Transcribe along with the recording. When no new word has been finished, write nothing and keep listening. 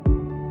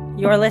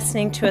You're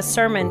listening to a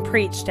sermon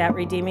preached at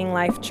Redeeming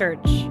Life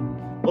Church.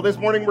 Well, this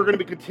morning we're going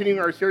to be continuing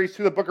our series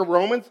through the book of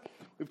Romans.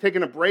 We've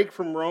taken a break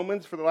from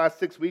Romans for the last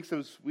 6 weeks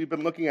as we've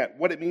been looking at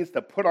what it means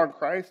to put on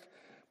Christ.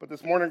 But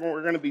this morning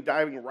we're going to be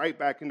diving right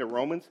back into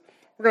Romans.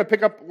 We're going to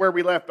pick up where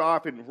we left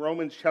off in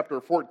Romans chapter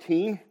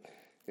 14.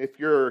 If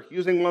you're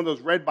using one of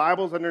those red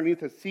Bibles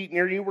underneath a seat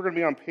near you, we're going to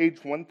be on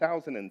page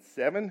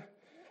 1007.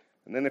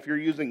 And then if you're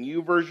using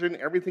YouVersion,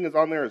 everything is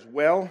on there as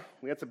well.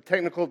 We had some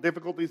technical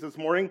difficulties this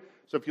morning,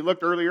 so if you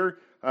looked earlier,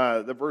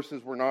 the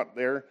verses were not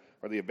there,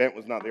 or the event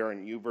was not there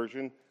in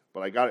YouVersion,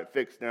 but I got it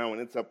fixed now and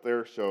it's up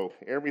there, so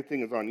everything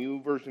is on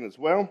YouVersion as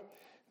well.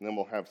 And then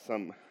we'll have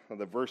some of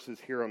the verses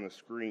here on the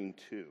screen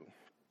too.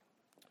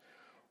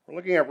 We're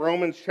looking at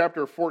Romans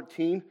chapter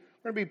 14.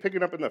 We're going to be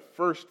picking up in the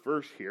first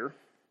verse here.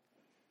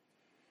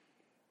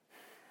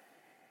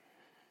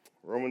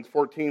 Romans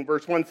 14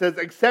 verse 1 says,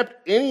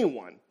 "Except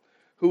anyone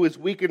who is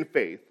weak in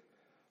faith,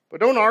 but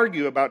don't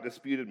argue about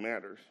disputed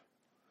matters.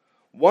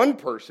 One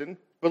person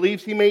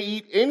believes he may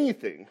eat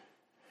anything,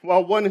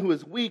 while one who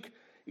is weak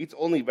eats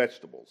only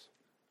vegetables.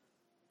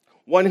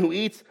 One who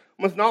eats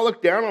must not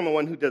look down on the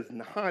one who does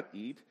not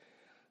eat,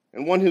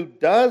 and one who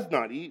does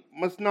not eat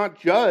must not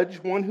judge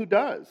one who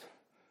does,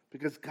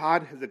 because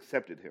God has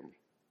accepted him.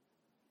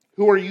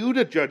 Who are you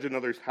to judge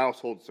another's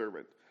household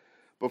servant?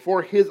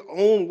 Before his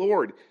own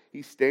Lord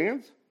he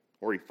stands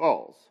or he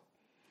falls.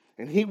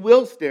 And he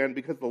will stand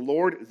because the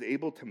Lord is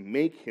able to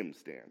make him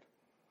stand.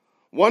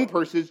 One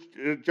person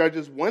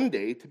judges one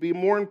day to be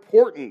more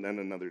important than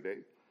another day.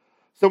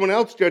 Someone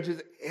else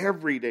judges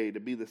every day to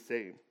be the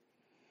same.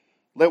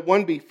 Let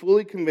one be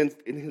fully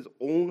convinced in his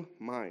own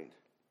mind.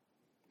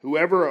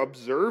 Whoever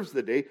observes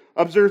the day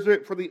observes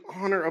it for the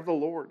honor of the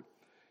Lord.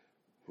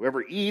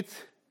 Whoever eats,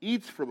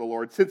 eats for the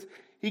Lord, since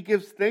he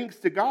gives thanks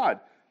to God.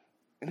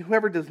 And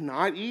whoever does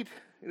not eat,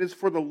 it is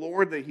for the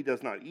Lord that he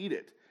does not eat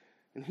it.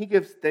 And he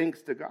gives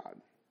thanks to God."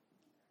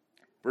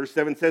 Verse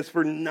 7 says,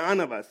 "For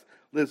none of us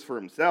lives for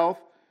himself,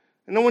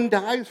 and no one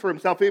dies for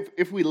himself.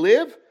 If we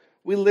live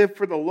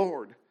for the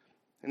Lord.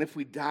 And if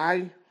we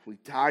die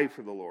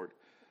for the Lord.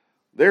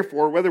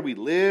 Therefore, whether we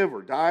live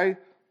or die,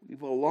 we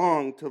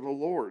belong to the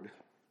Lord.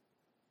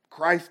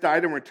 Christ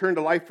died and returned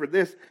to life for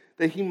this,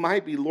 that he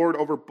might be Lord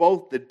over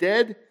both the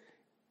dead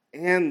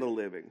and the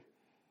living.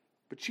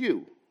 But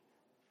you,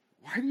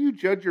 why do you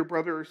judge your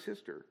brother or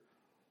sister?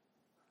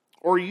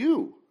 Or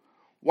you,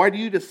 why do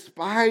you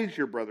despise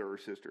your brother or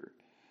sister?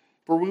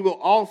 For we will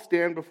all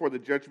stand before the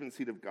judgment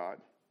seat of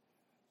God.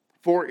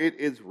 For it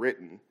is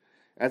written,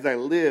 'As I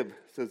live,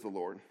 says the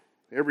Lord,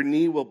 every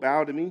knee will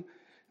bow to me,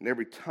 and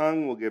every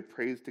tongue will give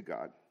praise to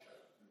God.'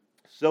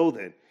 So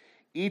then,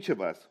 each of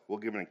us will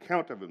give an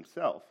account of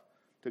himself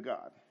to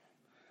God."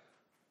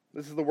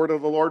 This is the word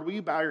of the Lord. Will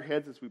you bow your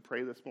heads as we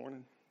pray this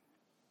morning?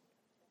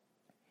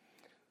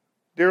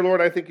 Dear Lord,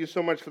 I thank you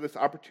so much for this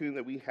opportunity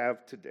that we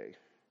have today.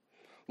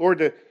 Lord,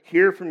 to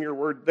hear from your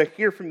word, to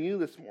hear from you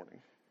this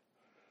morning.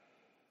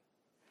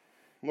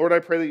 Lord, I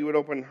pray that you would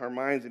open our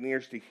minds and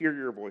ears to hear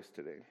your voice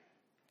today.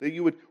 That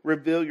you would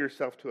reveal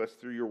yourself to us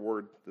through your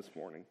word this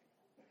morning.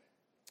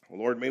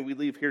 Lord, may we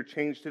leave here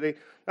changed today,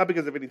 not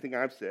because of anything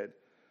I've said,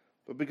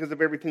 but because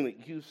of everything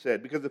that you've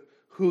said, because of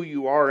who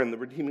you are and the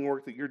redeeming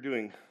work that you're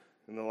doing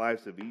in the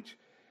lives of each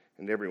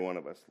and every one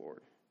of us,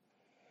 Lord.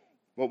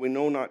 What we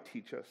know not,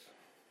 teach us.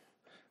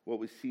 What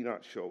we see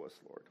not, show us,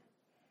 Lord.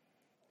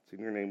 It's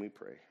in your name we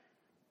pray.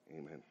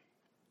 Amen.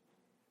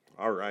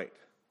 All right.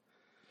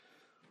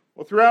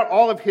 Well, throughout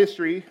all of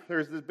history,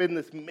 there's been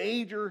this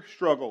major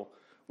struggle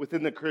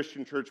within the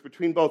Christian church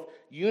between both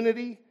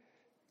unity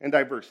and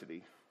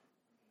diversity.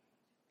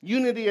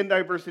 Unity and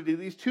diversity,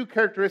 these two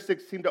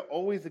characteristics seem to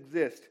always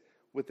exist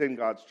within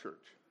God's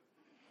church.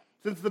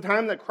 Since the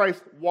time that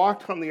Christ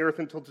walked on the earth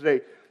until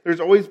today, there's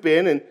always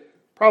been, and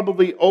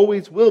probably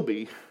always will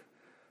be,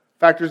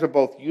 factors of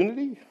both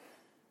unity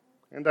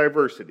and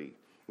diversity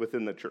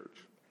within the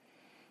church.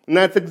 And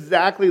that's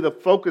exactly the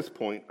focus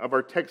point of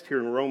our text here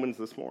in Romans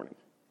this morning.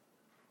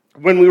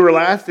 When we were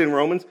last in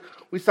Romans,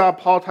 we saw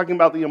Paul talking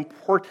about the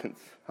importance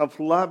of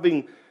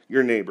loving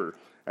your neighbor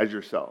as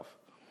yourself.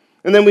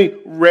 And then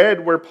we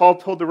read where Paul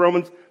told the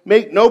Romans,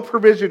 make no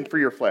provision for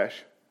your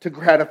flesh to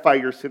gratify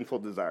your sinful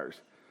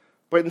desires,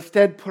 but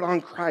instead put on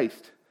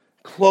Christ.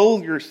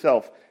 Clothe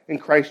yourself in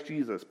Christ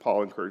Jesus,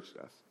 Paul encouraged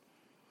us.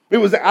 It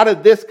was out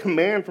of this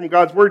command from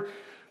God's word,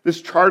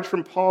 this charge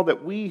from Paul,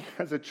 that we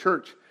as a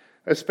church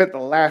have spent the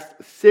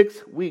last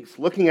 6 weeks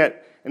looking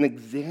at and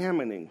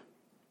examining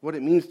what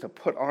it means to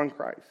put on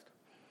Christ.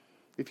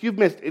 If you've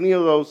missed any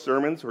of those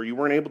sermons or you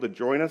weren't able to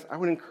join us, I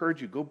would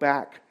encourage you, go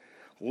back,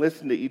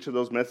 listen to each of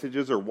those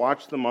messages or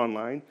watch them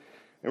online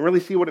and really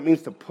see what it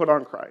means to put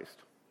on Christ.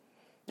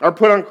 Our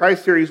Put on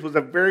Christ series was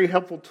a very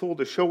helpful tool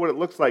to show what it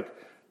looks like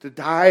to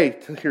die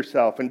to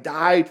yourself and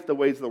die to the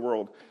ways of the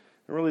world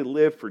and really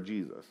live for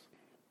Jesus.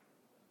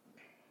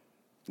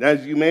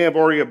 As you may have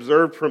already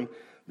observed from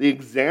the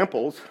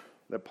examples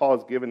that Paul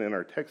has given in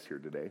our text here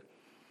today,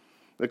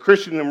 the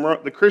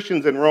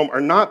Christians in Rome are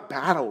not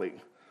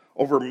battling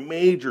over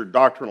major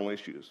doctrinal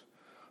issues.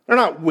 They're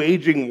not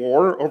waging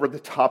war over the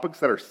topics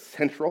that are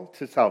central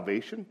to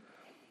salvation.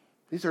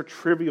 These are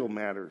trivial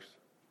matters.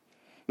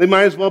 They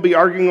might as well be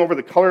arguing over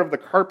the color of the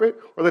carpet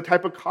or the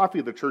type of coffee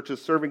the church is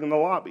serving in the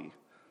lobby.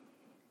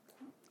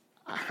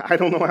 I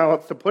don't know how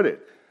else to put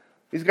it.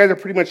 These guys are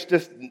pretty much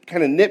just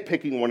kind of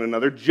nitpicking one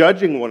another,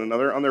 judging one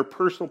another on their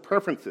personal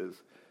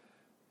preferences.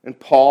 And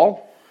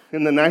Paul,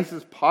 in the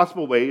nicest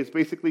possible way, is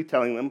basically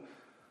telling them,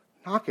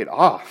 knock it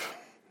off.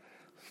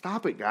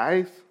 Stop it,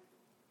 guys.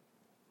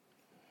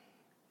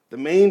 The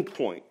main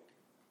point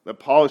that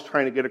Paul is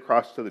trying to get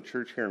across to the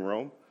church here in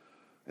Rome,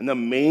 and the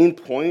main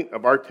point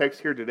of our text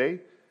here today,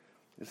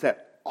 is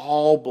that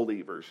all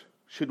believers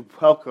should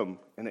welcome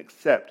and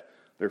accept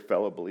their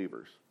fellow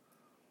believers.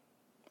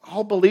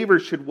 All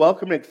believers should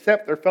welcome and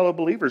accept their fellow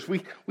believers.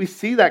 We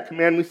see that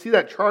command, we see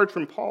that charge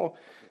from Paul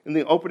in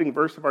the opening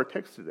verse of our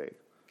text today.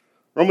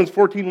 Romans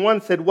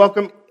 14:1 said,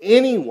 welcome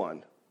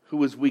anyone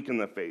who is weak in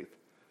the faith.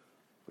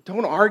 But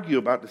don't argue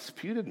about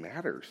disputed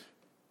matters.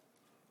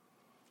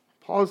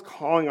 Paul is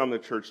calling on the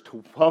church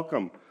to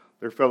welcome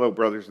their fellow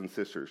brothers and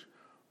sisters,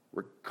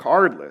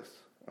 regardless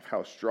of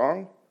how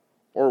strong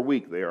or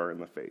weak they are in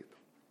the faith.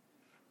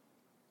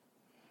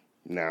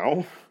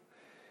 Now,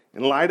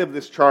 in light of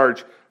this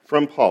charge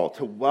from Paul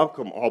to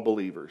welcome all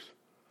believers,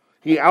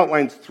 he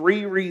outlines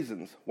 3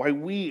 reasons why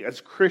we as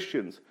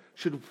Christians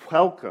should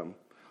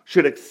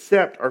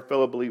accept our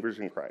fellow believers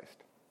in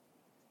Christ.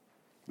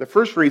 The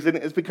first reason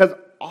is because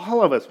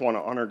all of us want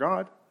to honor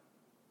God.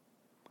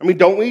 I mean,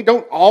 don't we?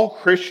 Don't all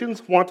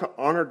Christians want to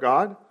honor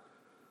God?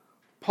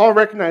 Paul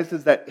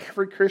recognizes that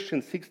every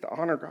Christian seeks to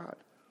honor God.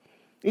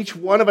 Each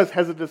one of us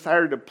has a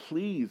desire to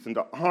please and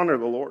to honor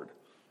the Lord.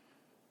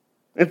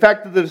 In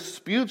fact, the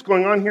disputes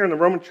going on here in the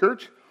Roman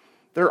church,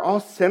 they're all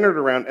centered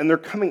around, and they're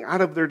coming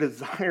out of their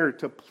desire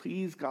to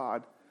please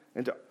God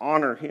and to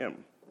honor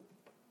Him.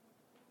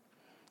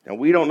 Now,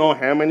 we don't know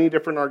how many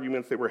different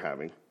arguments they were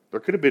having.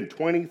 There could have been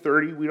 20,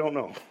 30, we don't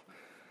know.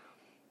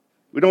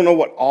 We don't know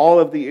what all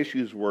of the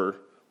issues were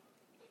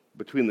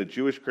between the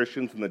Jewish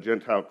Christians and the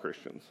Gentile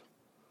Christians.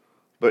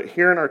 But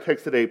here in our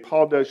text today,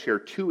 Paul does share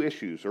 2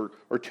 issues,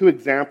 or 2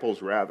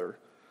 examples rather,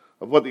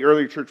 of what the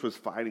early church was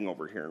fighting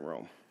over here in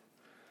Rome.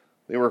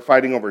 They were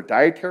fighting over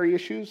dietary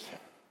issues,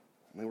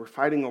 and they were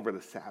fighting over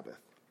the Sabbath.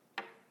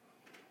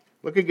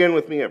 Look again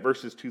with me at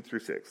verses 2 through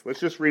 6. Let's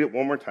just read it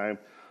one more time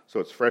so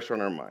it's fresh on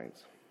our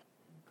minds.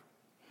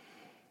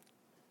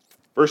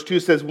 Verse 2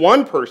 says,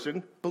 one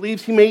person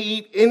believes he may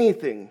eat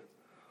anything,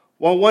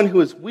 while one who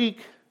is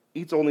weak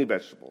eats only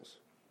vegetables.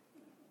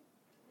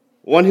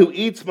 One who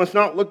eats must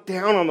not look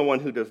down on the one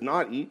who does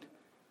not eat,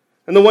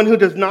 and the one who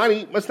does not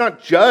eat must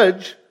not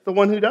judge the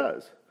one who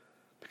does,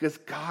 because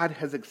God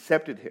has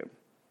accepted him.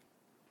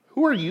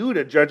 Who are you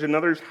to judge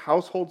another's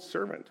household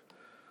servant?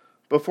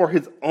 Before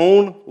his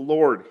own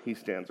Lord he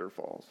stands or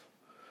falls.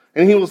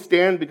 And he will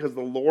stand because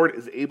the Lord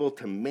is able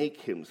to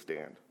make him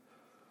stand.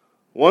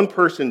 One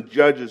person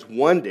judges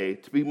one day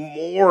to be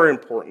more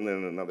important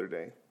than another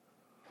day.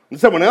 And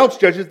someone else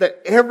judges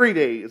that every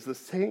day is the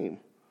same.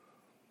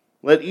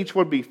 Let each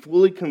one be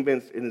fully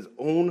convinced in his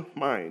own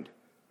mind.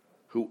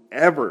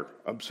 Whoever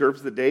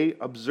observes the day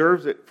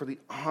observes it for the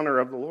honor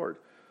of the Lord.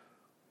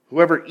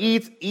 Whoever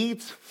eats,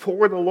 eats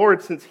for the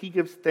Lord, since he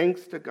gives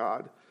thanks to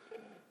God.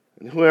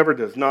 And whoever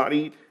does not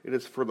eat, it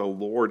is for the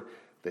Lord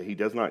that he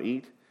does not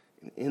eat,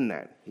 and in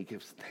that he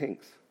gives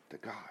thanks to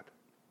God.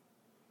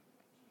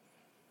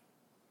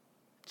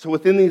 So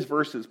within these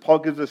verses, Paul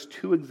gives us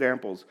 2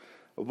 examples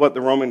of what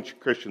the Roman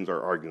Christians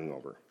are arguing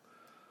over.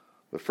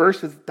 The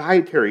first is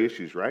dietary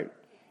issues, right?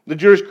 The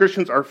Jewish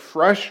Christians are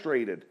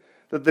frustrated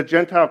that the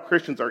Gentile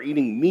Christians are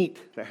eating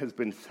meat that has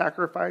been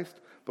sacrificed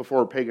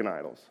before pagan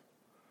idols.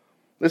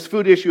 This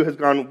food issue has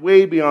gone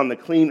way beyond the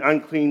clean,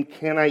 unclean,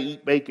 can I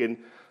eat bacon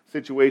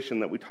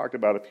situation that we talked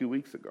about a few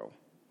weeks ago.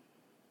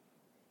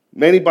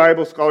 Many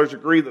Bible scholars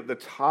agree that the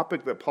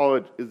topic that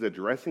Paul is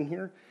addressing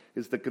here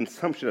is the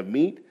consumption of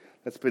meat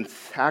that's been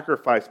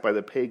sacrificed by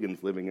the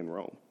pagans living in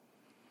Rome.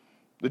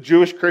 The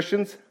Jewish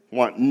Christians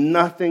want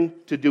nothing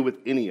to do with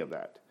any of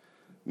that.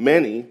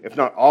 Many, if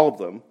not all of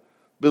them,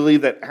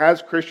 believe that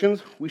as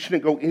Christians, we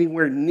shouldn't go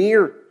anywhere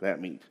near that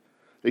meat.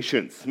 They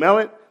shouldn't smell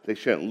it, they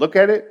shouldn't look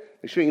at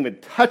it, they shouldn't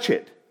even touch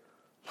it,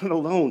 let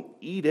alone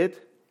eat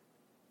it.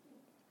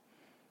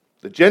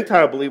 The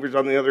Gentile believers,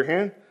 on the other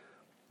hand,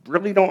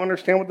 really don't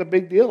understand what the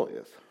big deal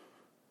is.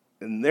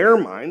 In their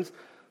minds,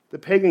 the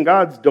pagan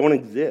gods don't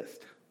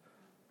exist.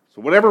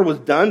 So whatever was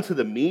done to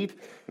the meat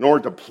in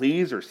order to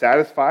please or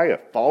satisfy a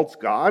false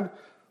god,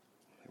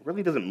 it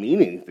really doesn't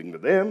mean anything to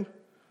them.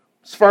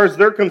 As far as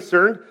they're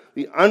concerned,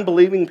 the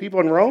unbelieving people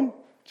in Rome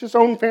just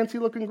own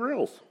fancy-looking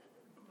grills.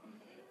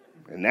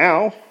 And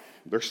now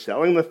they're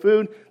selling the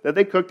food that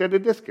they cooked at a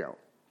discount.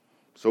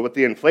 So with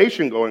the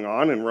inflation going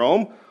on in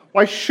Rome,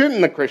 why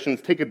shouldn't the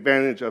Christians take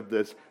advantage of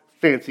this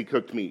fancy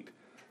cooked meat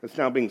that's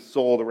now being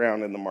sold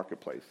around in the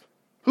marketplace?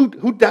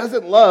 Who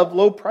doesn't love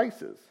low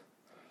prices?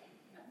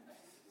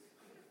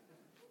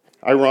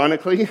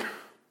 Ironically,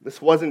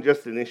 this wasn't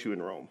just an issue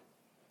in Rome.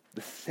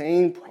 The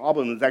same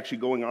problem is actually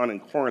going on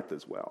in Corinth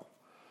as well.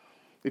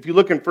 If you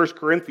look in 1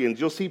 Corinthians,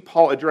 you'll see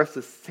Paul address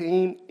the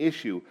same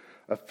issue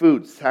of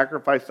food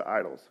sacrificed to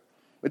idols.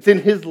 It's in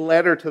his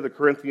letter to the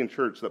Corinthian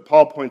church that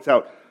Paul points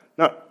out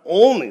not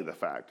only the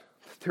fact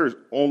that there is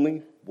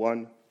only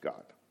one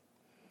God,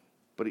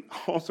 but he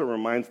also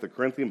reminds the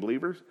Corinthian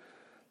believers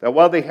that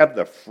while they have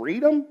the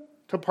freedom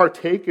to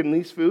partake in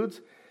these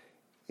foods,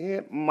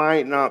 it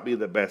might not be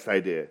the best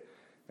idea,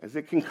 as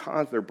it can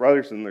cause their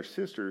brothers and their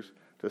sisters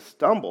to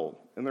stumble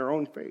in their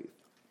own faith.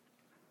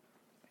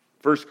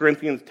 1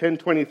 Corinthians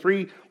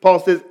 10:23, Paul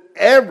says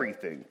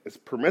everything is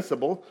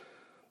permissible,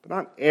 but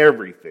not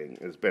everything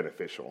is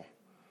beneficial.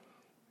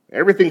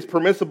 Everything's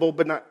permissible,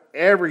 but not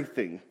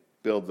everything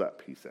builds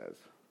up, he says.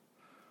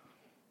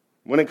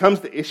 When it comes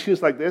to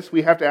issues like this,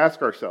 we have to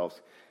ask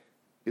ourselves,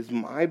 is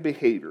my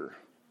behavior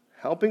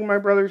helping my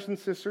brothers and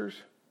sisters,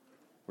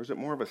 or is it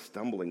more of a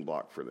stumbling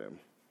block for them?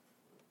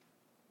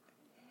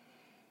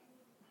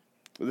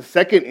 The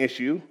second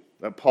issue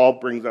that Paul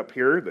brings up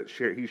here that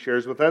he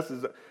shares with us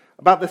is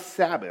about the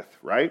Sabbath,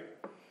 right?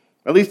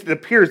 At least it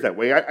appears that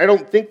way. I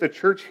don't think the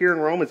church here in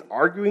Rome is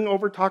arguing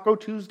over Taco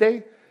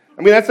Tuesday.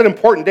 I mean, that's an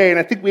important day, and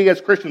I think we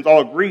as Christians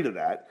all agree to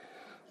that.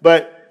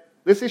 But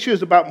this issue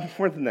is about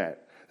more than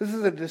that. This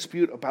is a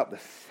dispute about the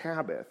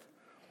Sabbath.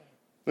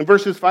 In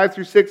verses 5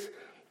 through 6,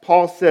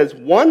 Paul says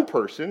one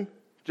person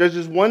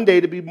judges one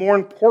day to be more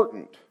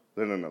important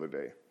than another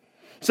day.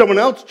 Someone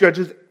else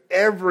judges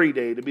every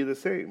day to be the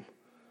same.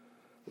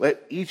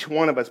 Let each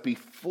one of us be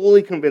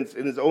fully convinced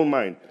in his own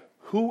mind.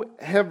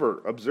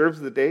 Whoever observes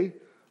the day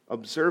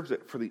observes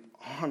it for the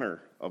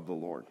honor of the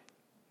Lord.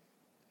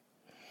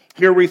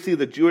 Here we see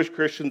the Jewish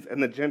Christians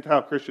and the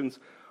Gentile Christians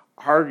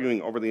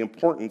arguing over the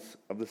importance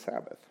of the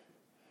Sabbath.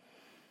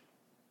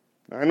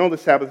 Now, I know the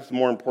Sabbath is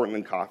more important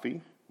than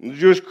coffee. The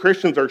Jewish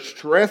Christians are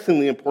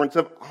stressing the importance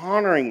of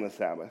honoring the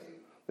Sabbath.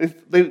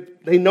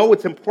 They know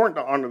it's important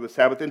to honor the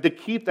Sabbath and to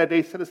keep that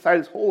day set aside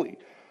as holy.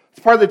 It's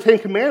part of the Ten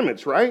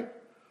Commandments, right?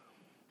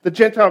 The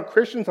Gentile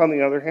Christians, on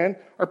the other hand,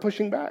 are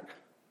pushing back.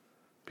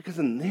 Because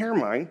in their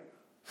mind,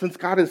 since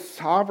God is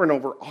sovereign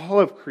over all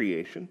of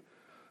creation,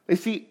 they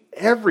see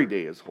every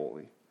day as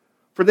holy.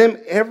 For them,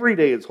 every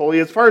day is holy.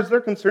 As far as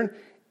they're concerned,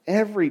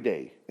 every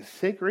day is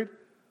sacred.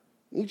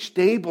 Each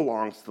day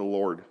belongs to the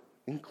Lord,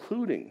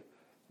 including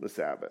the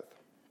Sabbath.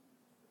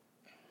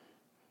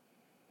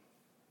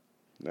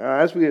 Now,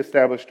 as we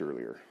established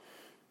earlier,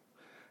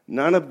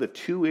 none of the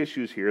two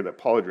issues here that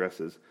Paul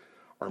addresses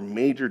are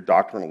major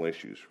doctrinal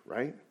issues,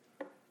 right?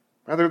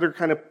 Rather, they're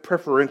kind of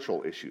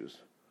preferential issues.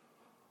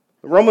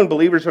 The Roman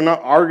believers are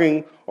not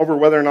arguing over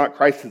whether or not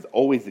Christ has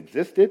always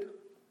existed.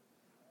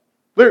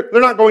 They're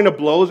not going to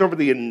blows over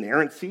the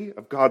inerrancy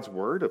of God's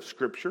word, of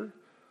Scripture.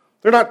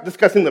 They're not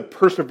discussing the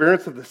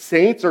perseverance of the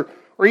saints or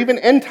even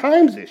end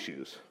times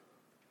issues.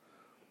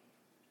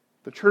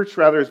 The church,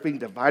 rather, is being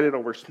divided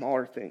over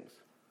smaller things.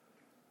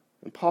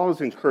 And Paul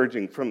is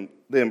encouraging from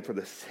them, for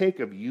the sake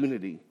of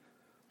unity,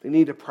 they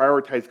need to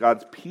prioritize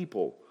God's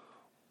people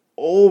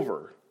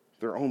over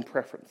their own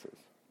preferences.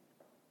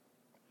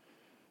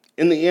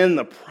 In the end,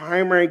 the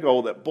primary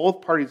goal that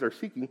both parties are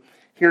seeking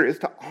here is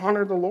to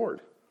honor the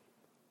Lord.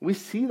 We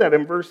see that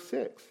in verse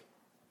 6.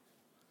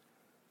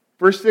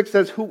 Verse 6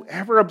 says,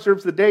 whoever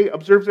observes the day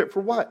observes it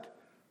for what?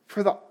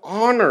 For the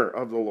honor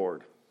of the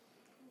Lord.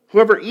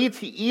 Whoever eats,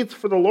 he eats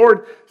for the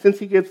Lord, since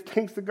he gives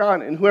thanks to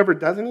God. And whoever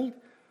doesn't eat,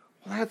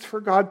 well, that's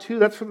for God too.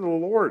 That's for the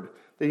Lord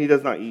that he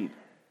does not eat.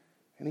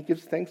 And he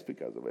gives thanks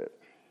because of it.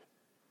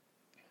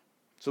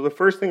 So the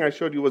first thing I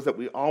showed you was that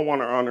we all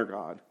want to honor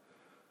God.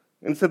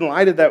 And it's in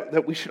light of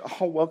that we should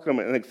all welcome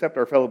and accept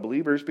our fellow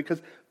believers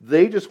because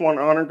they just want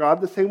to honor God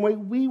the same way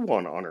we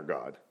want to honor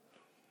God.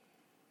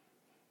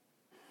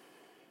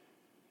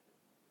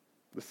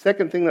 The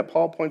second thing that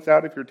Paul points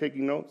out, if you're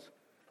taking notes,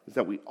 is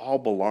that we all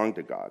belong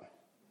to God.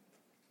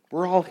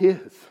 We're all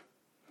his.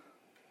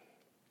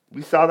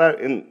 We saw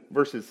that in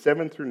verses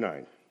 7 through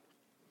 9.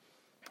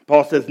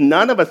 Paul says,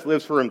 none of us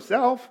lives for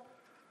himself.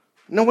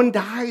 No one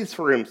dies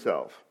for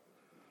himself.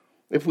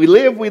 If we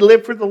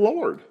live for the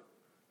Lord.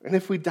 And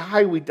if we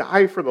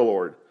die for the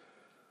Lord.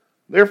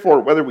 Therefore,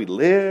 whether we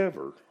live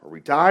or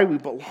we die, we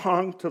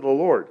belong to the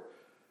Lord.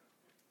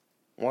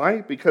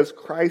 Why? Because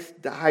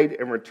Christ died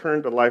and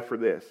returned to life for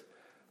this,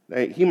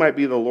 that he might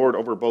be the Lord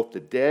over both the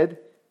dead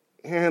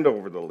and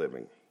over the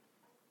living.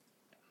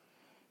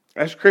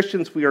 As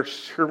Christians, we are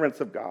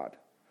servants of God.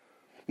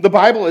 The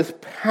Bible is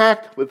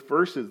packed with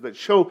verses that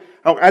show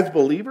how, as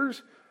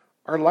believers,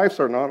 our lives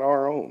are not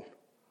our own,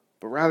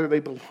 but rather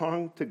they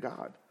belong to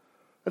God.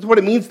 That's what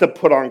it means to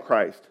put on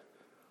Christ.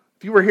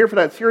 If you were here for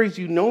that series,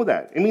 you know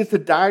that. It means to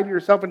die to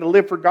yourself and to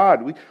live for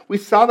God. We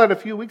saw that a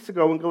few weeks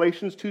ago in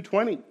Galatians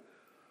 2:20.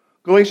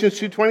 Galatians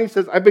 2:20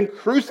 says, I've been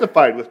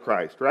crucified with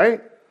Christ,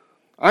 right?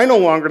 I no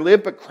longer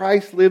live, but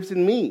Christ lives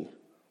in me.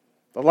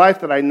 The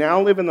life that I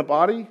now live in the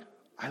body,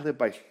 I live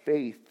by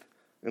faith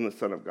in the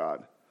Son of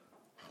God,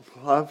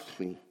 who loved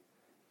me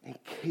and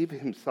gave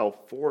himself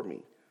for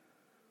me.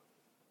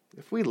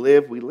 If we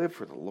live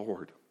for the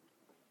Lord.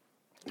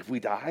 If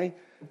we die,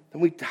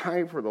 then we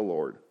die for the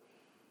Lord.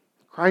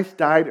 Christ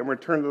died and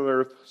returned to the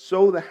earth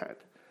so that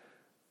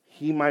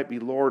he might be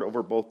Lord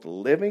over both the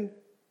living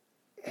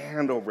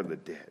and over the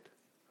dead.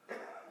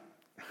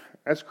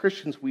 As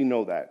Christians, we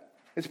know that.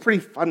 It's pretty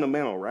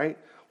fundamental, right?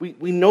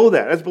 We know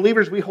that. As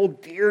believers, we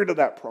hold dear to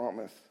that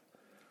promise.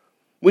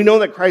 We know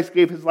that Christ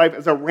gave his life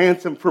as a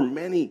ransom for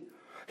many.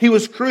 He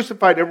was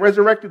crucified and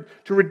resurrected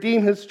to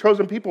redeem his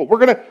chosen people. We're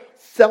going to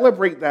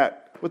celebrate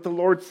that with the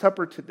Lord's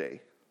Supper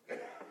today.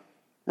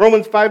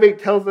 Romans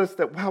 5:8 tells us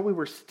that while we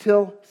were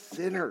still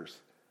sinners,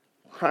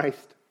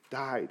 Christ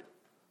died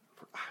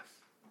for us.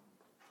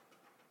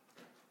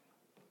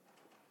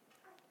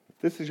 If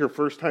this is your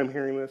first time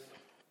hearing this,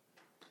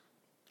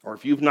 or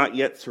if you've not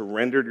yet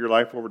surrendered your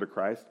life over to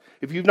Christ,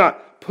 if you've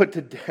not put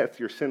to death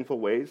your sinful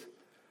ways,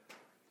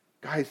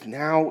 guys,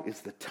 now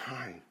is the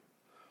time.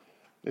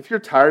 If you're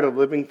tired of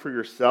living for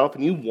yourself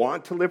and you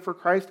want to live for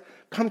Christ,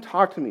 come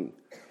talk to me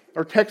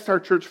or text our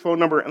church phone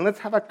number and let's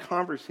have a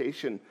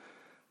conversation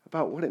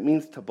about what it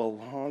means to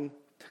belong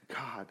to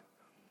God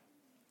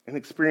and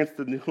experience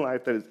the new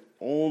life that is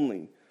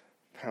only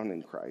found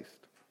in Christ.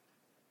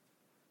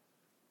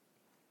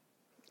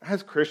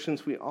 As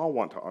Christians, we all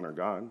want to honor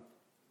God.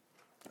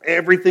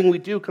 Everything we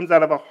do comes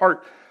out of a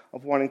heart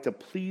of wanting to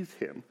please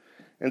him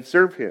and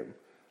serve him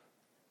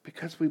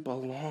because we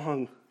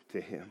belong to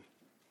him.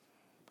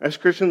 As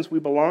Christians, we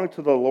belong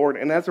to the Lord,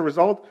 and as a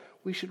result,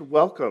 we should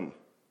welcome,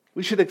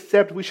 we should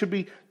accept, we should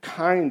be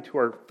kind to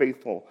our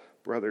faithful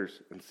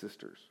brothers and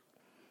sisters.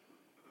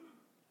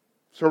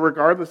 So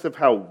regardless of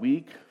how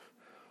weak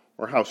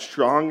or how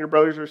strong your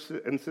brothers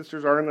and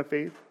sisters are in the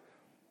faith,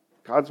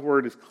 God's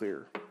word is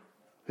clear.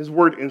 His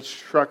word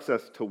instructs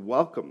us to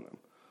welcome them,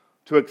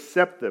 to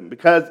accept them,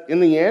 because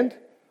in the end,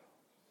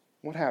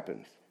 what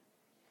happens?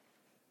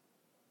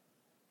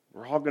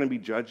 We're all going to be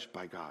judged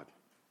by God.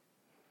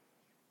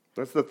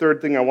 That's the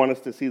third thing I want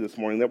us to see this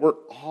morning, that we're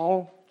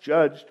all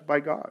judged by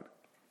God.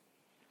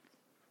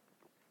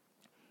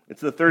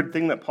 It's the third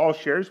thing that Paul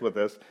shares with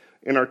us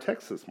in our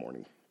text this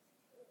morning.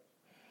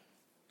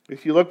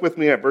 If you look with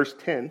me at verse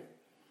 10,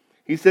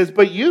 he says,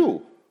 "But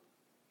you,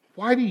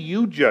 why do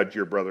you judge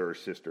your brother or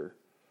sister?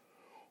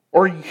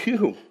 Or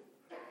you,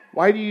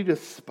 why do you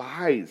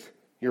despise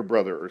your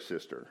brother or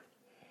sister?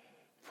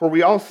 For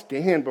we all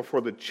stand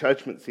before the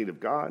judgment seat of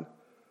God.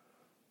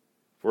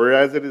 For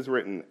as it is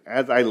written,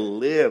 as I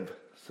live,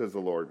 says the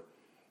Lord,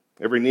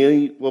 every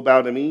knee will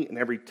bow to me and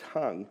every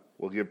tongue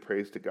will give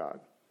praise to God.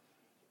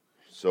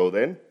 So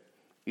then,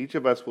 each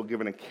of us will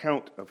give an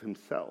account of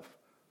himself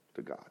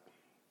to God."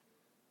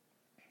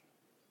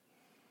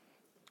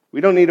 We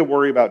don't need to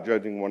worry about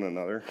judging one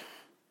another,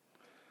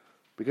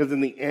 because in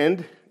the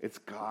end, it's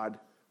God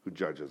who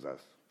judges us.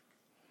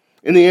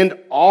 In the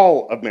end,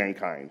 all of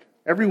mankind,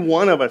 every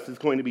one of us is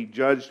going to be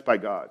judged by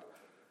God.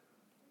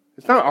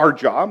 It's not our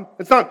job.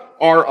 It's not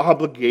our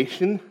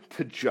obligation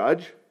to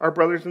judge our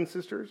brothers and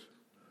sisters.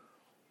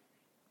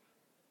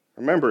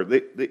 Remember,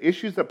 the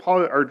issues that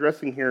Paul are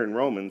addressing here in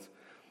Romans,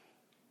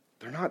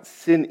 they're not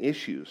sin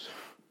issues.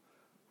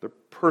 They're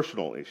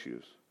personal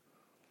issues.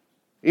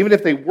 Even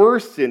if they were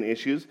sin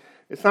issues,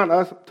 it's not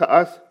up to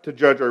us to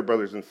judge our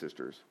brothers and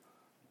sisters.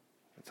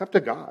 It's up to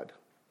God.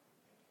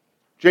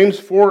 James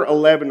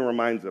 4:11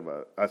 reminds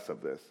us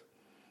of this.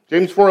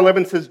 James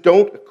 4:11 says,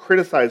 "Don't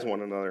criticize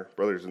one another,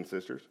 brothers and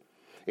sisters.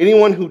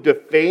 Anyone who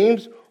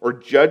defames or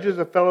judges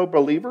a fellow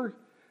believer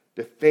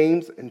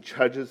defames and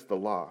judges the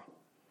law.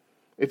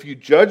 If you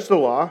judge the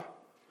law,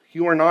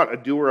 you are not a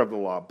doer of the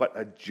law, but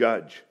a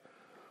judge.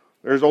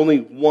 There's only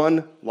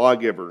one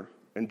lawgiver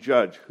and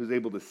judge who's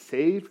able to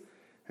save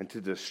and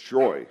to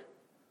destroy.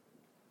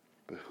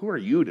 But who are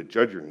you to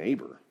judge your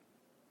neighbor?"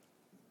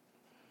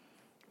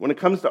 When it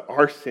comes to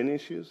our sin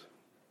issues,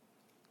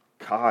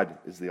 God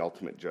is the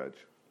ultimate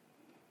judge.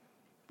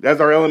 As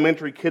our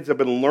elementary kids have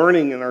been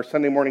learning in our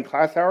Sunday morning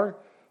class hour,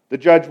 the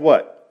judge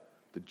what?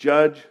 The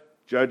judge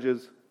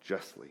judges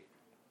justly.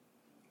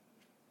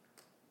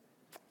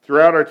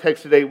 Throughout our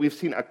text today, we've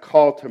seen a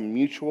call to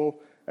mutual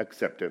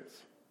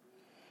acceptance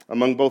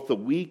among both the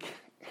weak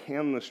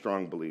and the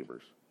strong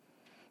believers.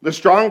 The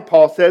strong,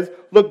 Paul says,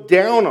 look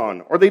down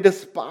on or they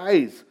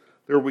despise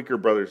their weaker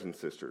brothers and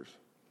sisters.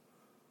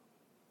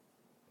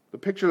 The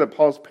picture that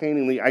Paul's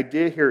painting, the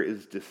idea here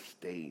is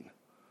disdain.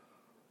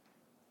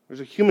 There's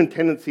a human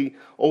tendency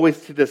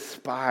always to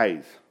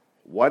despise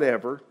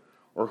whatever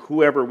or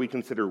whoever we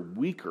consider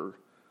weaker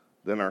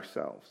than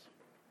ourselves.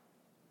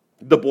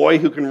 The boy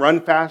who can run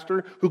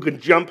faster, who can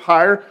jump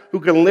higher, who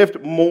can lift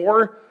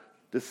more,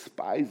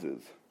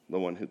 despises the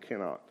one who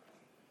cannot.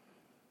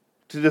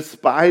 To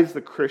despise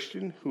the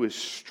Christian who is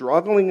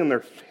struggling in their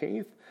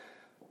faith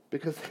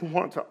because they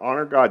want to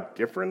honor God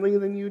differently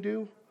than you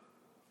do,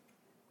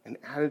 an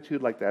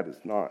attitude like that is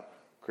not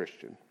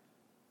Christian.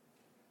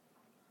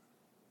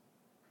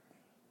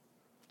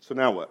 So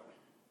now what?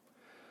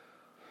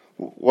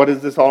 What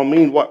does this all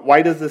mean?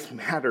 Why does this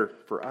matter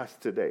for us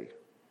today?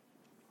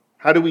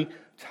 How do we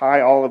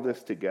tie all of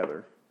this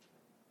together?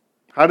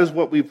 How does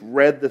what we've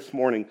read this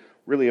morning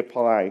really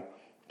apply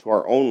to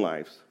our own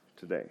lives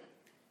today?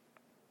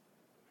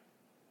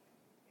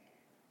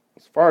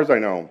 As far as I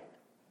know,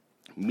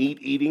 meat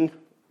eating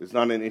is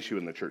not an issue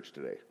in the church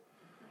today.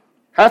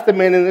 Half the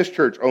men in this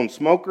church own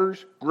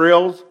smokers,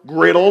 grills,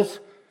 griddles,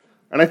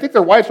 and I think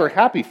their wives are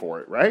happy for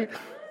it, right?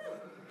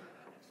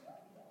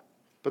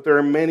 But there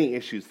are many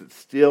issues that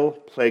still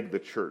plague the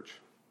church,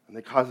 and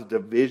they cause a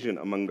division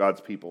among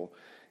God's people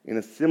in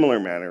a similar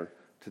manner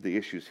to the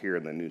issues here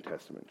in the New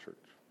Testament church.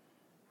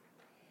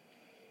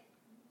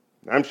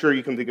 I'm sure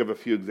you can think of a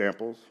few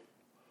examples.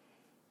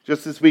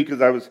 Just this week,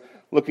 as I was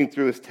looking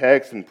through this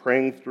text and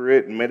praying through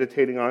it and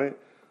meditating on it,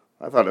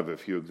 I thought of a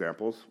few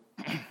examples.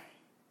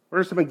 What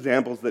are some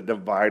examples that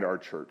divide our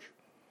church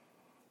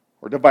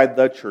or divide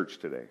the church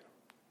today?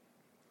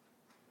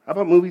 How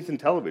about movies and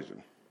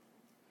television?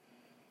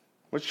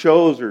 What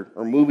shows or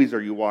movies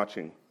are you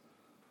watching?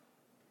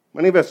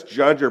 Many of us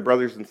judge our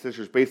brothers and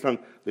sisters based on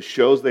the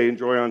shows they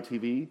enjoy on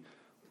TV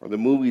or the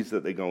movies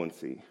that they go and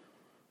see.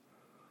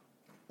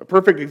 A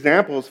perfect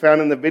example is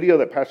found in the video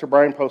that Pastor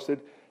Brian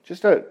posted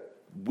just a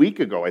week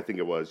ago, I think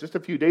it was, just a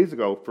few days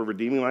ago for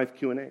Redeeming Life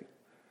Q&A.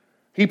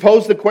 He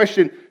posed the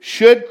question,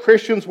 should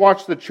Christians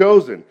watch The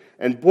Chosen?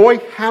 And boy,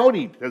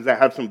 howdy, does that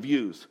have some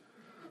views.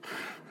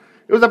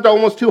 It was up to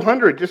almost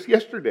 200 just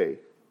yesterday.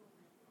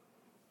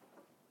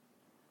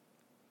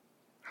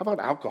 How about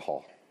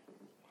alcohol?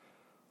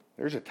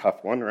 There's a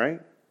tough one, right?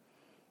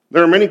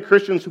 There are many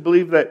Christians who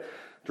believe that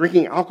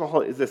drinking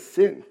alcohol is a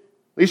sin.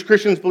 These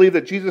Christians believe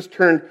that Jesus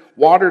turned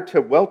water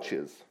to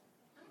Welch's.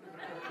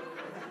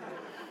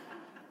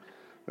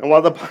 And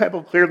while the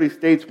Bible clearly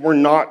states we're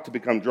not to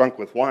become drunk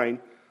with wine,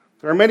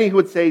 there are many who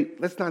would say,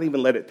 let's not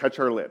even let it touch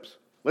our lips.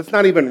 Let's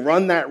not even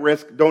run that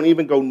risk. Don't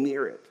even go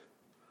near it.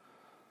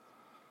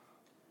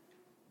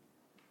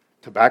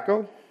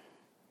 Tobacco?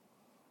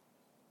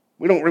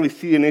 We don't really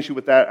see an issue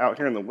with that out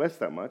here in the West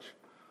that much.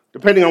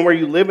 Depending on where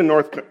you live in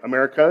North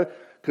America,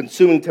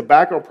 consuming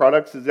tobacco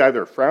products is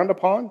either frowned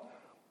upon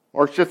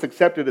or it's just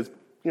accepted as,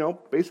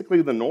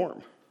 basically the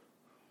norm.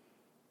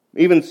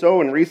 Even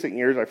so, in recent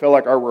years, I feel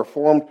like our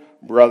Reformed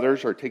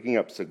brothers are taking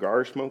up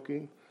cigar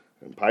smoking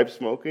and pipe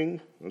smoking.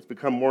 It's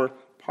become more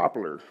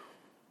popular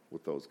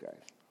with those guys.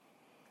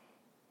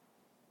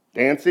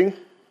 Dancing.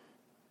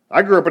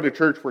 I grew up in a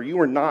church where you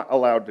were not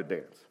allowed to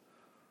dance.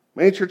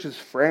 Many churches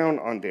frown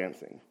on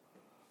dancing.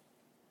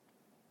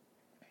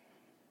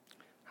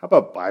 How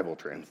about Bible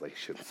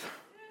translations?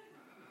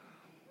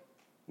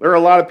 There are a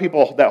lot of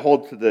people that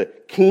hold to the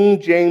King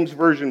James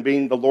Version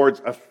being the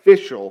Lord's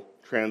official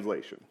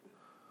translation.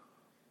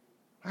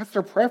 That's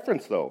their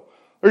preference, though.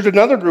 There's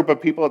another group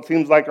of people, it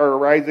seems like, are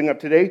rising up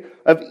today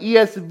of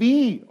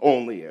ESV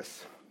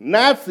onlyists. And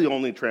that's the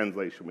only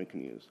translation we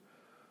can use.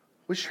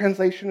 Which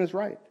translation is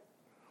right?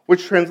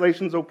 Which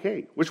translation is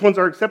okay? Which ones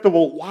are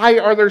acceptable? Why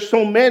are there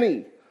so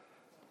many?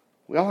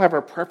 We all have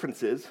our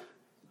preferences.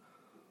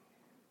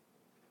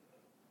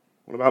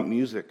 What about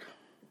music?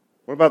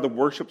 What about the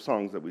worship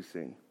songs that we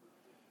sing?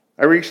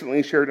 I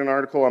recently shared an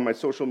article on my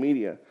social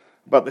media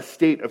about the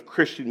state of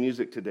Christian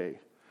music today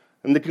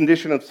and the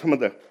condition of some of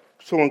the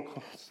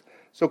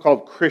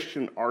so-called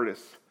Christian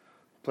artists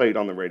played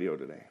on the radio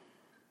today.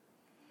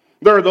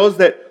 There are those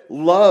that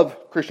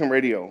love Christian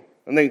radio,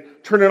 and they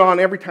turn it on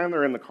every time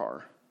they're in the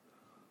car.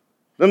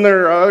 Then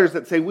there are others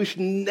that say we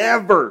should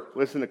never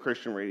listen to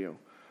Christian radio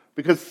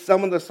because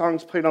some of the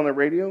songs played on the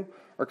radio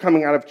are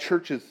coming out of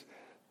churches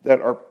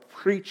that are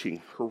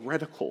preaching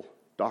heretical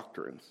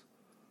doctrines.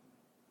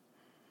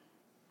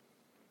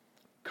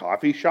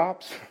 Coffee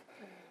shops.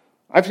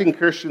 I've seen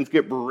Christians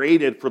get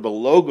berated for the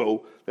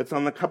logo that's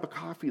on the cup of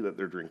coffee that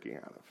they're drinking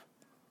out of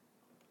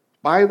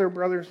by their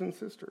brothers and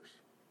sisters.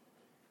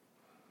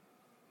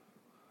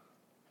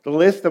 The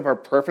list of our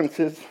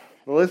preferences,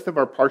 the list of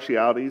our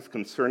partialities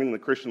concerning the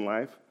Christian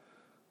life,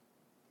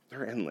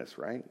 they're endless,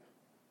 right?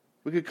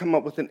 We could come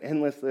up with an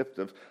endless list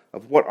of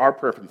what our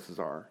preferences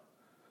are.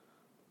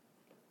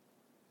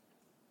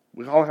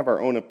 We all have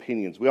our own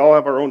opinions. We all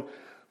have our own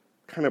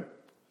kind of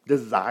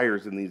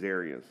desires in these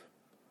areas.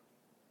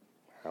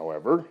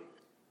 However,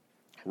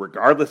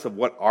 regardless of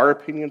what our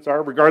opinions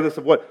are, regardless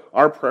of what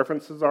our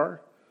preferences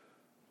are,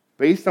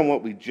 based on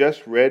what we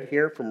just read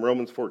here from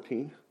Romans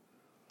 14,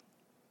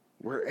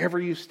 wherever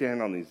you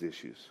stand on these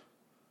issues,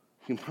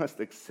 you must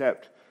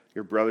accept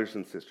your brothers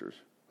and sisters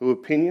whose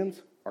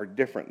opinions are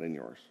different than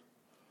yours.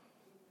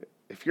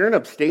 If you're an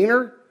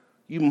abstainer,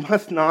 you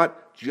must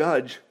not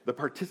judge the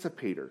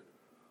participator.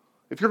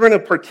 If you're going to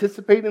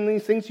participate in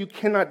these things, you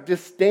cannot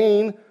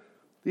disdain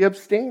the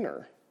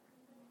abstainer.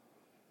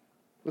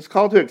 This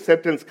call to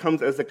acceptance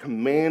comes as a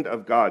command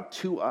of God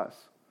to us.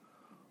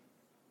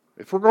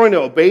 If we're going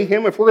to obey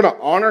Him, if we're going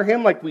to honor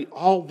Him like we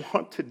all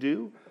want to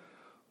do,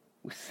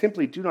 we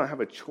simply do not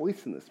have a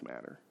choice in this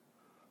matter.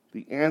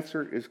 The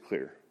answer is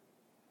clear.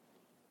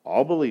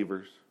 All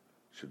believers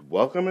should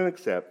welcome and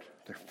accept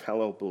their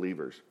fellow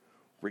believers,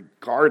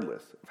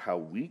 regardless of how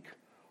weak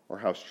or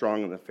how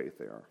strong in the faith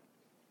they are.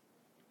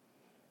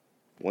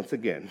 Once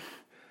again,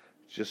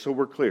 just so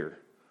we're clear,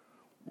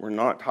 we're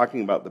not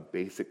talking about the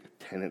basic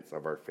tenets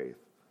of our faith.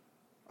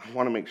 I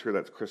want to make sure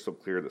that's crystal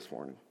clear this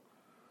morning.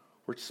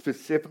 We're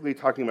specifically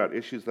talking about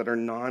issues that are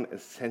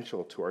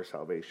non-essential to our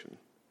salvation.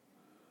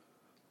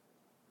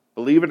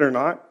 Believe it or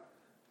not,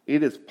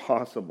 it is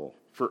possible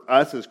for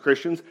us as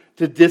Christians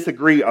to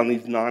disagree on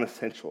these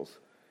non-essentials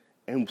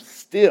and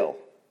still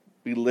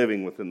be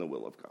living within the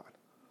will of God.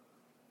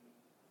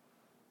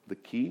 The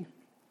key,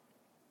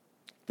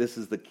 this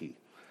is the key,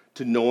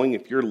 to knowing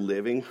if you're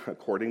living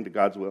according to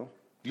God's will.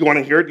 Do you want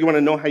to hear it? Do you want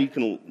to know how you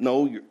can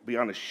know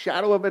beyond a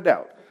shadow of a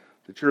doubt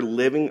that you're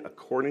living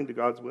according to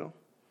God's will?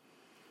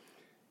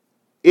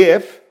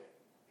 If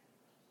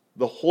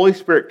the Holy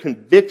Spirit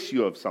convicts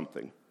you of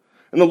something,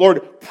 and the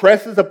Lord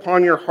presses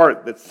upon your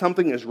heart that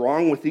something is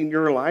wrong within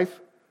your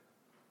life,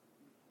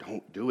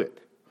 don't do it.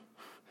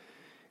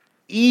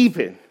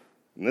 Even,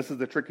 and this is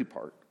the tricky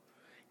part,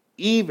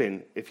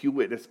 even if you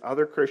witness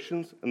other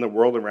Christians in the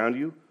world around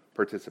you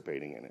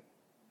participating in it.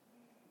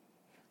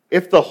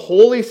 If the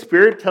Holy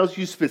Spirit tells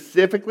you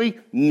specifically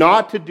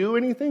not to do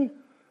anything,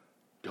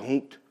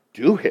 don't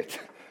do it.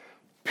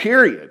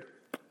 Period.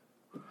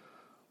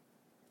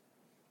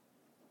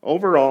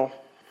 Overall,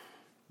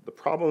 the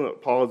problem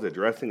that Paul is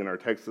addressing in our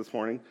text this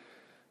morning,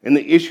 and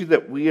the issue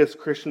that we as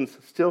Christians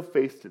still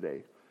face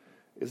today,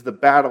 is the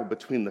battle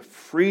between the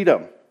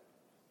freedom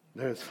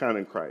that is found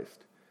in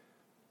Christ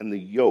and the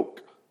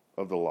yoke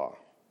of the law.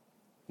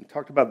 We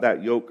talked about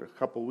that yoke a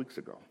couple weeks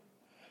ago.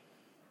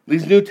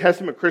 These New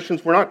Testament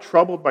Christians were not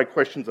troubled by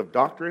questions of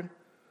doctrine,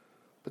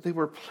 but they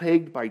were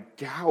plagued by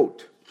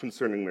doubt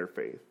concerning their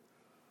faith.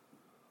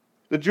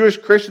 The Jewish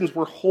Christians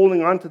were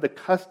holding on to the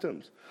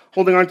customs,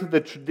 holding on to the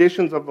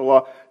traditions of the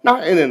law,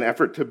 not in an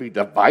effort to be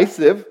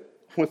divisive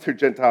with their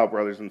Gentile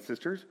brothers and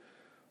sisters,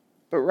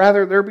 but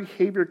rather their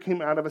behavior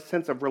came out of a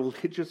sense of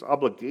religious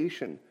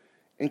obligation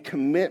and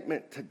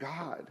commitment to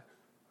God.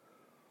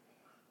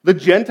 The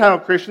Gentile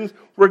Christians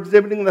were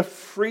exhibiting the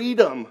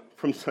freedom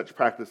from such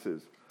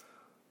practices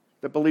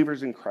that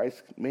believers in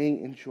Christ may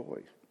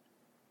enjoy.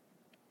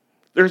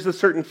 There's a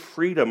certain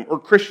freedom or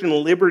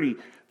Christian liberty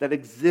that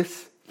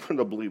exists for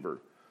the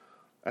believer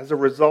as a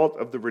result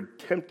of the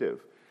redemptive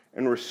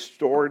and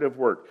restorative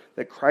work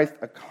that Christ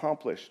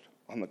accomplished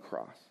on the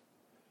cross.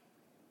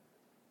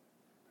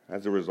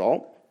 As a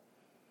result,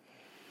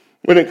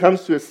 when it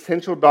comes to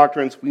essential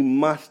doctrines, we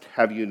must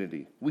have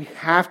unity. We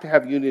have to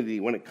have unity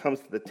when it comes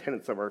to the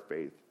tenets of our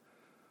faith.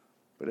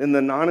 But in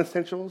the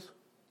non-essentials,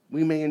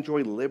 we may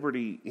enjoy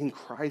liberty in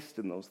Christ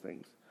in those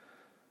things.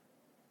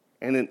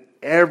 And in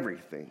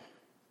everything,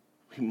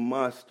 we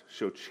must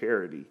show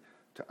charity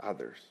to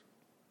others.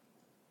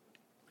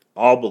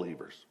 All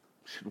believers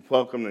should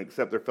welcome and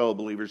accept their fellow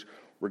believers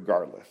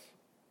regardless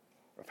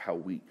of how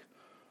weak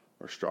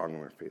or strong in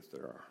their faith they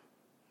are.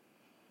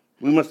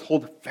 We must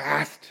hold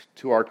fast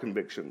to our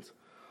convictions.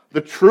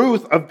 The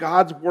truth of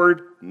God's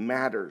word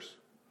matters.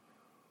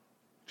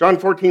 John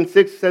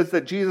 14:6 says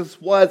that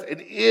Jesus was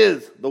and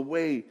is the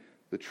way,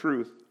 the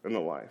truth, and the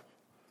life.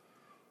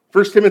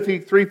 1 Timothy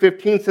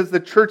 3:15 says the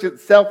church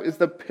itself is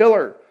the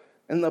pillar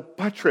and the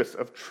buttress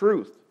of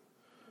truth.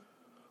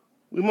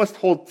 We must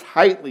hold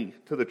tightly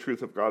to the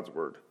truth of God's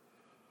word.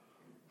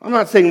 I'm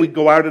not saying we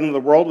go out into the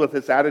world with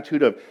this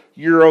attitude of,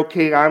 you're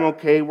okay, I'm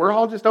okay, we're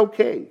all just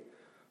okay.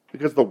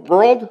 Because the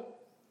world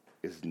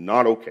is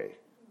not okay.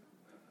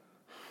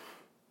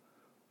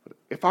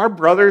 If our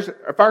brothers,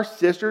 if our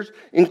sisters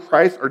in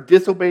Christ are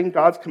disobeying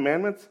God's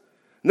commandments,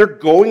 and they're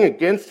going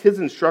against his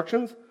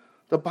instructions,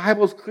 the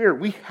Bible is clear.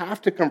 We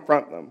have to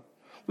confront them.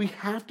 We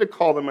have to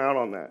call them out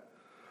on that.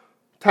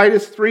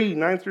 Titus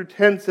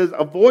 3:9-10 says,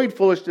 avoid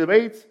foolish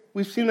debates.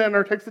 We've seen that in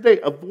our text today.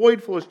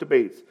 Avoid foolish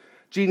debates,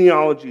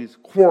 genealogies,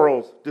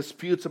 quarrels,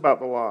 disputes about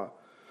the law,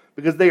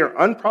 because they are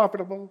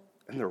unprofitable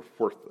and they're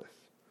worthless.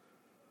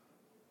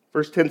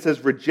 Verse 10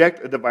 says,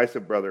 reject a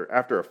divisive brother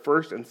after a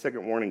first and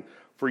second warning,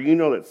 for you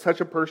know that such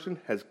a person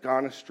has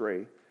gone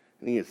astray,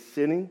 and he is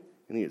sinning,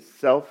 and he is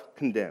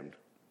self-condemned.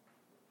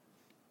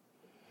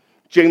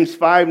 James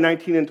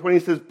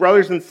 5:19-20 says,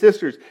 brothers and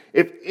sisters,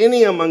 if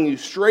any among you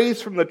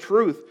strays from the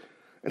truth,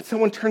 and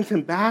someone turns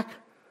him back,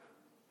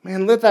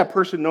 man, let that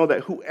person know that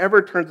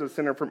whoever turns a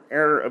sinner from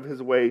error of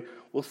his way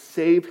will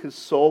save his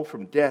soul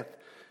from death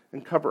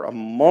and cover a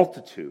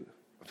multitude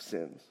of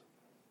sins.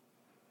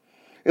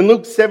 In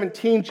Luke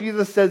 17,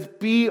 Jesus says,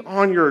 be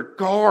on your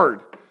guard.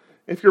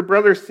 If your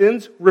brother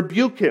sins,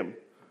 rebuke him.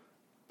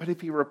 But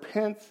if he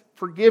repents,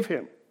 forgive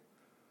him.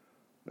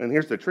 And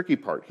here's the tricky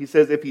part. He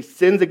says, if he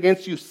sins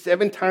against you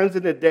 7 times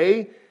in a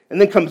day and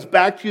then comes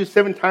back to you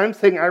 7 times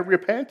saying, I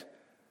repent,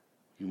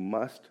 you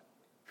must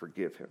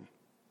forgive him.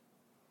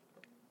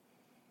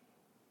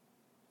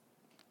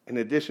 In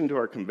addition to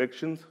our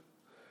convictions,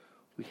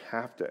 we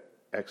have to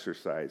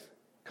exercise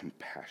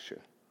compassion.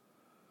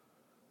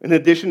 In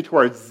addition to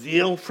our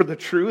zeal for the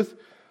truth,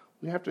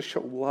 we have to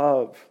show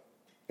love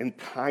and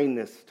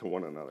kindness to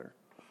one another.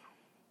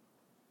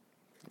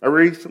 I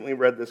recently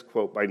read this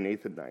quote by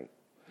Nathan Knight.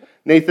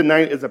 Nathan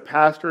Knight is a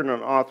pastor and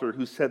an author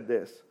who said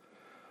this: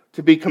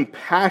 to be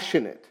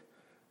compassionate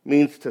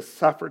means to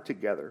suffer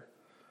together.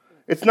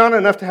 It's not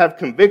enough to have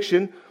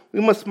conviction. We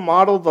must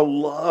model the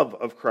love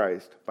of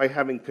Christ by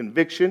having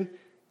conviction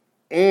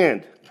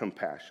and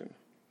compassion.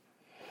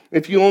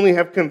 If you only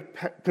have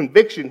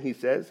conviction, he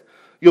says,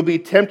 you'll be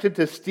tempted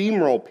to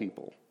steamroll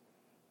people.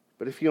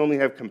 But if you only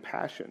have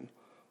compassion,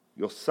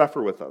 you'll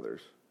suffer with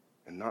others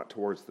and not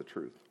towards the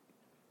truth.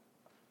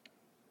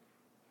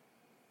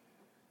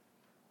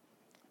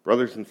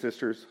 Brothers and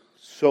sisters,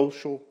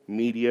 social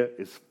media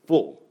is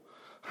full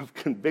of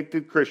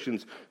convicted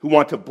Christians who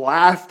want to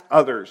blast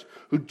others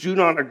who do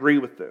not agree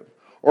with them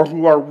or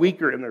who are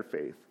weaker in their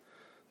faith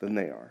than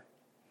they are.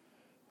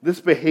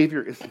 This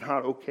behavior is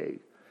not okay.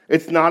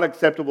 It's not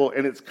acceptable,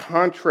 and it's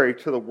contrary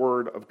to the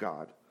Word of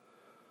God.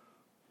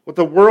 What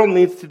the world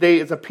needs today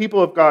is a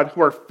people of God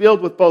who are filled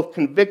with both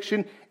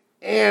conviction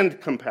and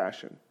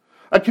compassion.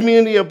 A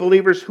community of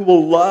believers who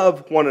will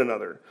love one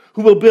another,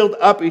 who will build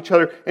up each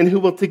other, and who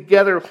will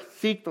together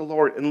seek the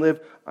Lord and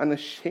live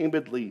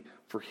unashamedly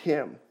for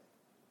Him.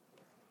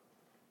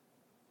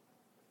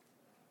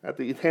 At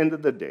the end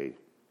of the day,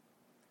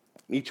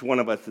 each one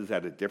of us is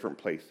at a different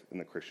place in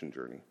the Christian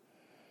journey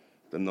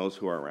than those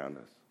who are around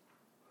us.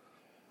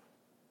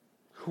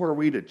 Who are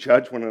we to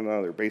judge one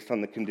another based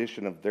on the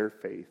condition of their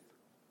faith?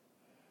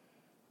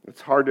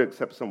 It's hard to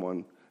accept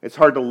someone. It's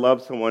hard to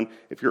love someone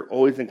if you're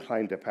always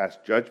inclined to pass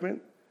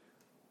judgment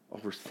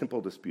over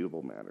simple,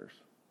 disputable matters.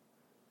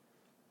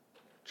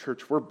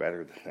 Church, we're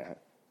better than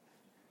that.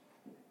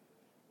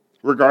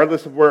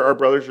 Regardless of where our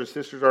brothers or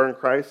sisters are in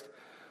Christ,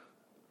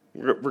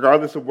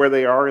 regardless of where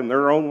they are in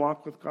their own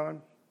walk with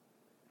God,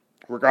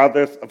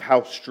 regardless of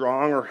how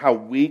strong or how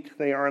weak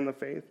they are in the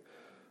faith,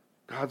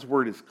 God's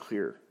word is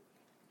clear.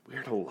 We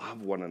are to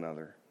love one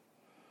another.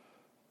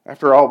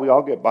 After all, we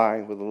all get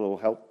by with a little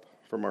help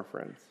from our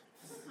friends.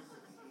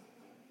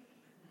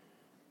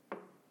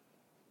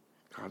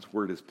 God's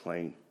word is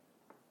plain,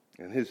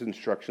 and His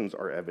instructions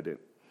are evident.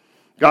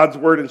 God's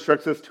word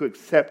instructs us to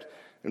accept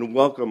and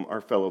welcome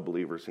our fellow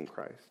believers in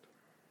Christ.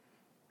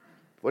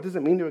 What does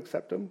it mean to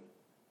accept them?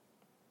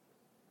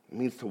 It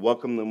means to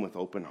welcome them with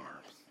open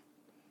arms.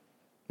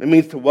 It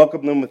means to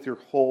welcome them with your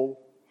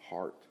whole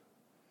heart.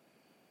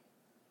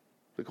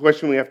 The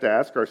question we have to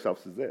ask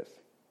ourselves is this: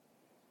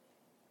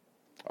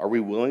 are we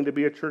willing to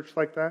be a church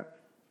like that?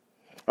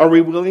 Are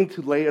we willing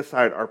to lay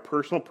aside our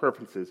personal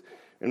preferences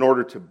in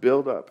order to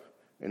build up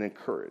and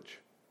encourage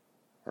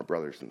our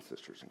brothers and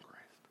sisters in Christ?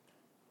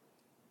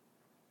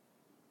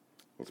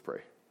 Let's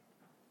pray.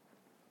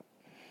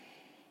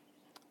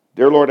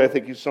 Dear Lord, I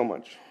thank you so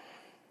much.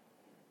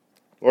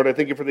 Lord, I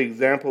thank you for the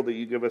example that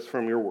you give us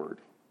from your word.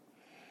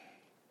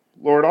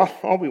 Lord,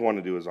 all we want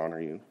to do is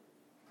honor you.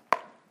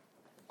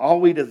 All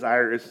we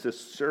desire is to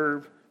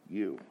serve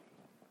you.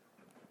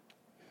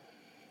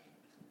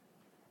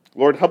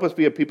 Lord, help us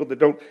be a people that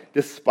don't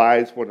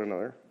despise one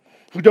another,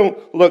 who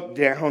don't look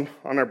down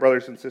on our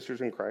brothers and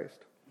sisters in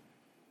Christ.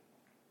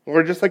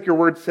 Lord, just like your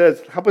word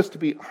says, help us to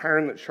be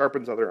iron that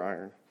sharpens other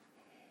iron.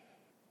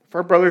 If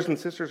our brothers and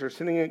sisters are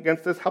sinning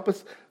against us, help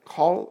us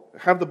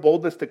have the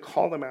boldness to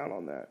call them out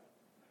on that.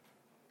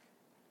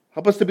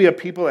 Help us to be a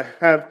people that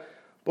have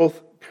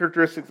both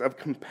characteristics of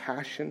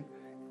compassion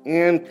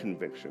and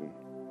conviction.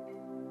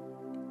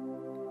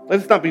 Let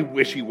us not be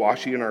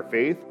wishy-washy in our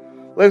faith.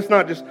 Let us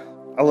not just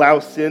allow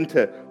sin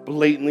to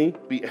blatantly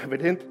be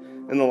evident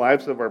in the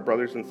lives of our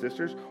brothers and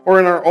sisters or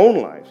in our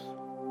own lives.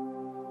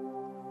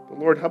 But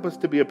Lord, help us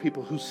to be a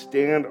people who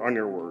stand on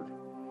your word,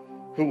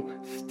 who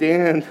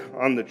stand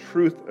on the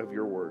truth of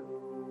your word,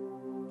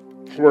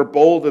 who are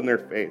bold in their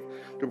faith,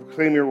 to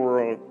proclaim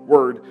your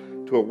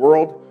word to a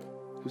world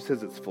who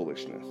says it's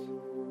foolishness.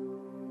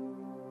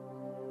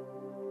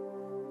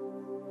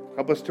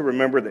 Help us to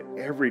remember that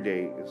every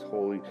day is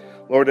holy,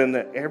 Lord, and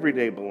that every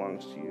day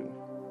belongs to you.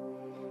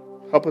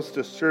 Help us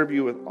to serve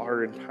you with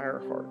our entire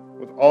heart,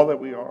 with all that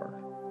we are.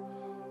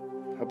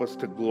 Help us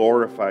to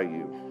glorify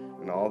you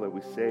in all that we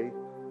say,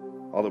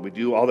 all that we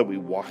do, all that we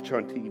watch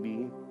on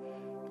TV,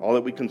 all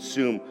that we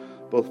consume,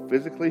 both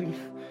physically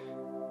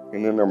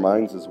and in our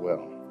minds as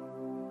well.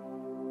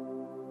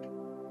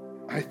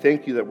 I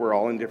thank you that we're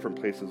all in different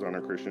places on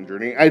our Christian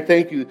journey. I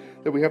thank you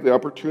that we have the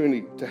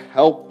opportunity to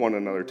help one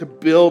another, to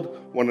build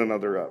one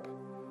another up.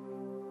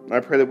 And I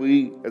pray that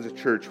we as a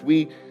church,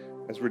 we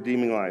as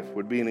Redeeming Life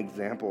would be an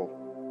example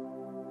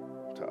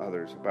to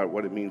others about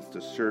what it means to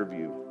serve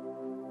you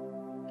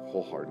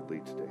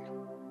wholeheartedly today.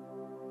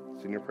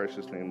 It's in your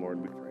precious name,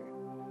 Lord, we pray.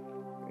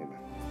 Amen.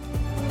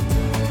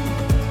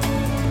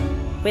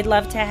 We'd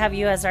love to have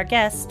you as our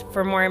guest.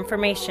 For more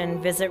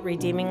information, visit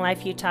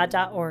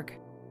redeeminglifeutah.org.